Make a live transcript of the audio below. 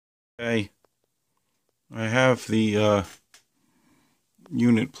Okay, I have the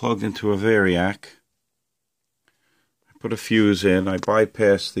unit plugged into a variac. I put a fuse in. I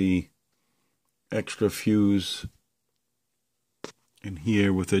bypassed the extra fuse in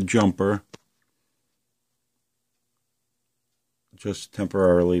here with a jumper, just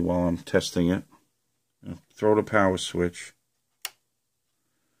temporarily while I'm testing it. Throw the power switch.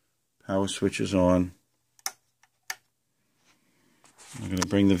 Power switch is on. I'm going to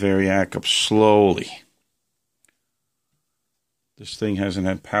bring the variac up slowly. This thing hasn't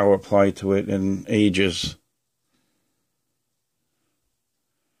had power applied to it in ages.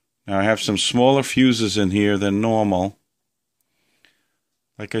 Now I have some smaller fuses in here than normal.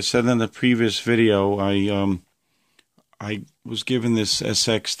 Like I said in the previous video, I was given this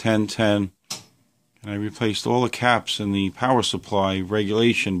SX-1010 and I replaced all the caps in the power supply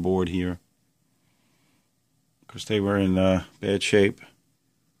regulation board here because they were in bad shape.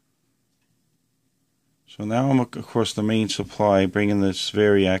 So now I'm across the main supply, bringing this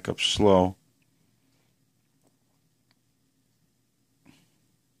variac up slow.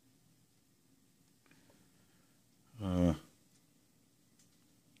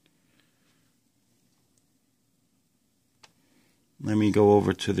 Let me go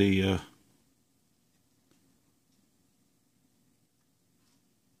over to the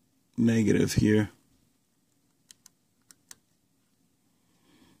negative here.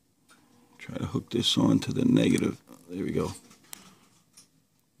 Try to hook this on to the negative. There we go.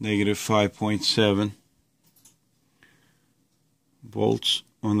 Negative 5.7 volts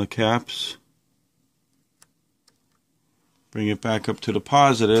on the caps. Bring it back up to the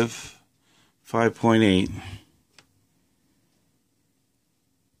positive 5.8.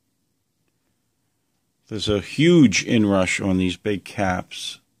 There's a huge inrush on these big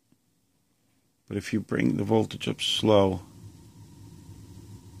caps, but if you bring the voltage up slow,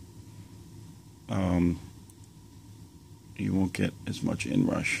 you won't get as much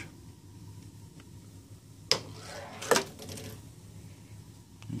inrush.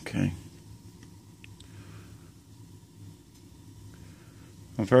 Okay.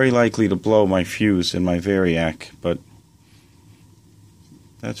 I'm very likely to blow my fuse in my variac, but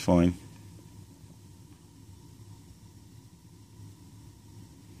that's fine.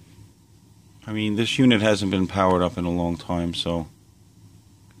 I mean, this unit hasn't been powered up in a long time, so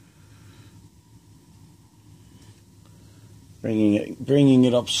bringing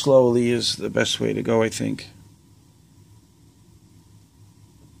it up slowly is the best way to go, I think.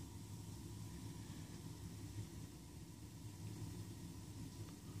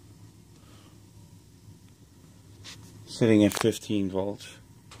 Sitting at 15 volts.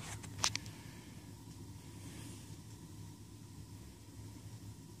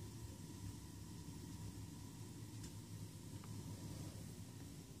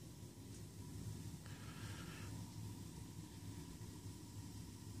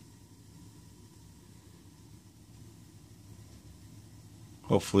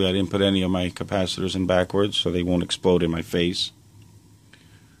 Hopefully I didn't put any of my capacitors in backwards so they won't explode in my face.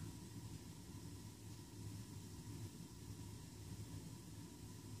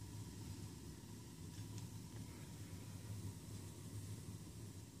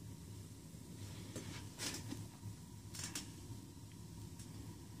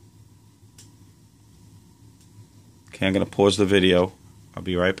 Okay, I'm going to pause the video. I'll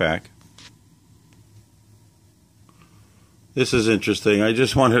be right back. This is interesting. I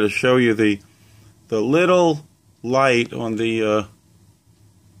just wanted to show you the little light on the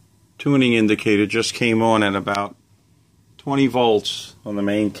tuning indicator just came on at about 20 volts on the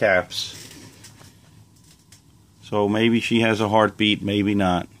main caps. So maybe she has a heartbeat, maybe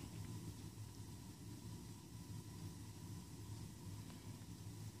not.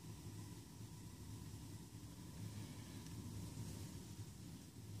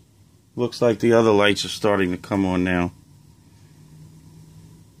 Looks like the other lights are starting to come on now.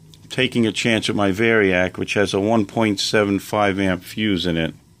 Taking a chance with my variac, which has a 1.75 amp fuse in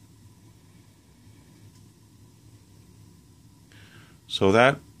it. So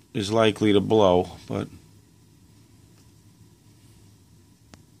that is likely to blow, but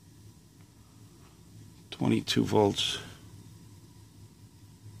 .22 volts.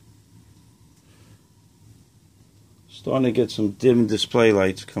 Starting to get some dim display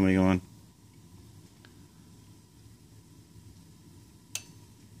lights coming on.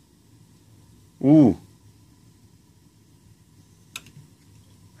 Ooh.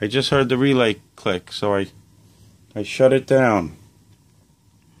 I just heard the relay click, so I shut it down.